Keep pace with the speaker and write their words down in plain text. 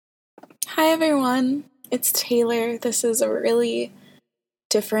Hi everyone, it's Taylor. This is a really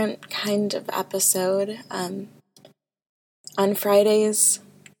different kind of episode. On Fridays,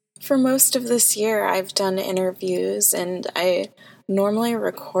 for most of this year, I've done interviews and I normally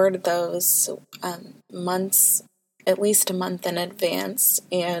record those months, at least a month in advance,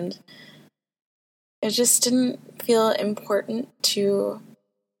 and it just didn't feel important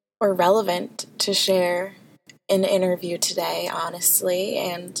or relevant to share an interview today, honestly,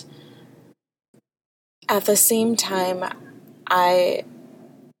 and at the same time, I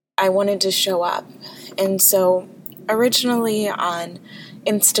wanted to show up. And so originally on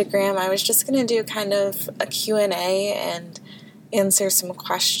Instagram, I was just going to do kind of a Q&A and answer some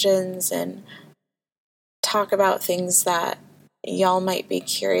questions and talk about things that y'all might be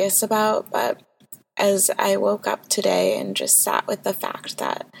curious about. But as I woke up today and just sat with the fact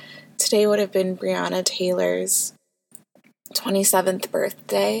that today would have been Breonna Taylor's 27th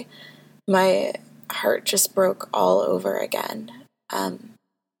birthday, my heart just broke all over again. I'm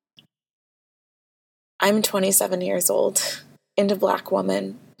 27 years old and a Black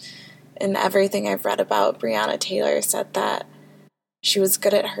woman, and everything I've read about Breonna Taylor said that she was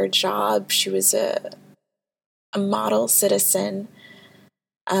good at her job, she was a model citizen,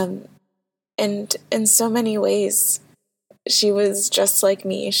 and in so many ways, she was just like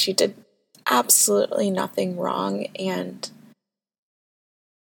me. She did absolutely nothing wrong and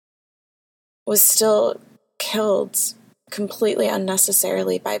was still killed completely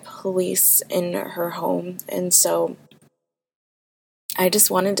unnecessarily by police in her home. And so I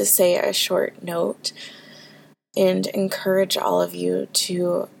just wanted to say a short note and encourage all of you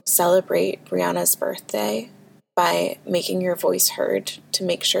to celebrate Breonna's birthday by making your voice heard to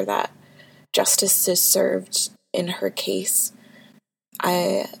make sure that justice is served in her case.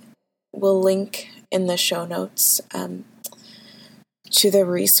 I will link in the show notes to the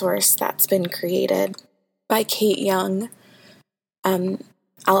resource that's been created by Kate Young. I'll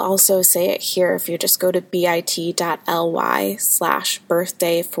also say it here if you just go to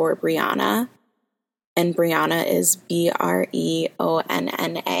bit.ly/birthday for Breonna, and Breonna is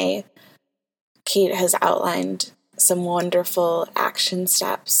Breonna. Kate has outlined some wonderful action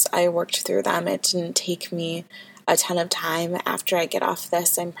steps. I worked through them. It didn't take me a ton of time. After I get off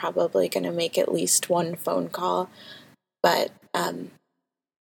this, I'm probably going to make at least one phone call. But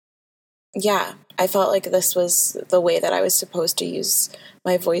yeah, I felt like this was the way that I was supposed to use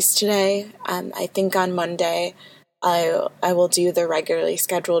my voice today. I think on Monday I will do the regularly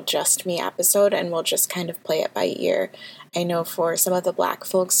scheduled Just Me episode, and we'll just kind of play it by ear. I know for some of the Black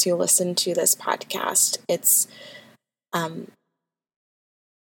folks who listen to this podcast, it's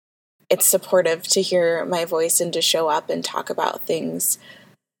supportive to hear my voice and to show up and talk about things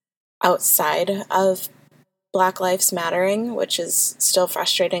outside of Black Lives Mattering, which is still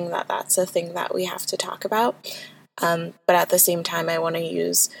frustrating that that's a thing that we have to talk about. But at the same time, I want to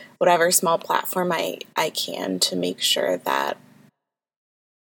use whatever small platform I can to make sure that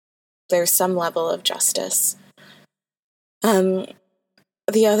there's some level of justice. The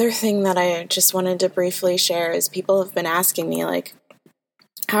other thing that I just wanted to briefly share is people have been asking me, like,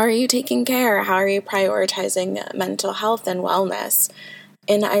 how are you taking care? How are you prioritizing mental health and wellness?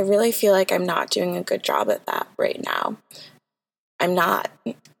 And I really feel like I'm not doing a good job at that right now. I'm not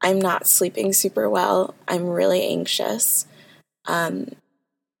sleeping super well. I'm really anxious. And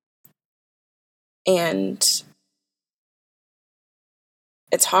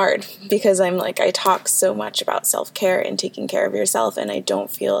it's hard because I talk so much about self-care and taking care of yourself, and I don't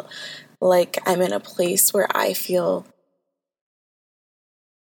feel like I'm in a place where I feel,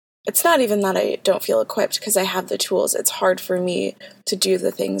 it's not even that I don't feel equipped because I have the tools. It's hard for me to do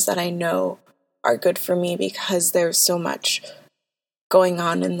the things that I know are good for me because there's so much going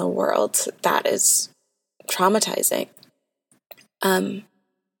on in the world that is traumatizing.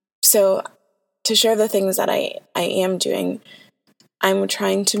 So to share the things that I am doing, I'm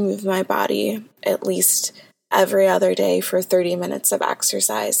trying to move my body at least every other day for 30 minutes of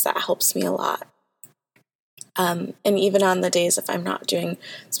exercise. That helps me a lot. And even on the days if I'm not doing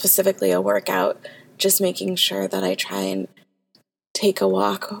specifically a workout, just making sure that I try and take a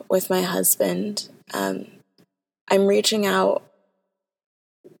walk with my husband. I'm reaching out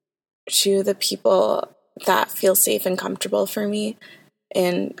to the people that feel safe and comfortable for me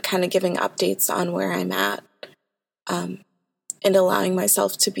and kind of giving updates on where I'm at, and allowing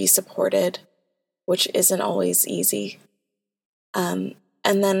myself to be supported, which isn't always easy. And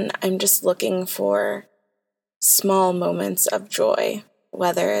then I'm just looking for small moments of joy,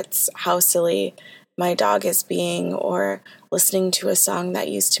 whether it's how silly my dog is being, or listening to a song that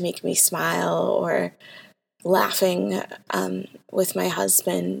used to make me smile, or laughing with my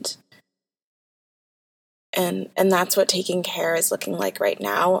husband. And that's what taking care is looking like right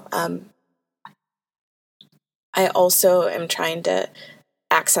now. I also am trying to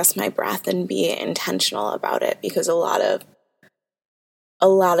access my breath and be intentional about it, because a lot of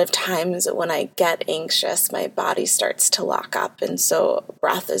times when I get anxious, my body starts to lock up, and so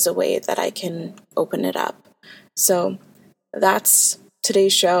breath is a way that I can open it up. So that's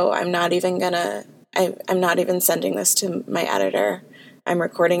today's show. I'm not even sending this to my editor. I'm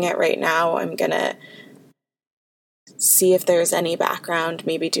recording it right now. I'm gonna see if there's any background,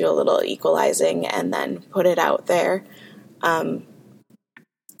 maybe do a little equalizing, and then put it out there.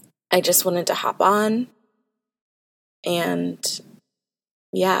 I just wanted to hop on, and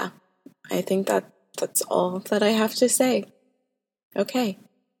yeah, I think that's all that I have to say. Okay.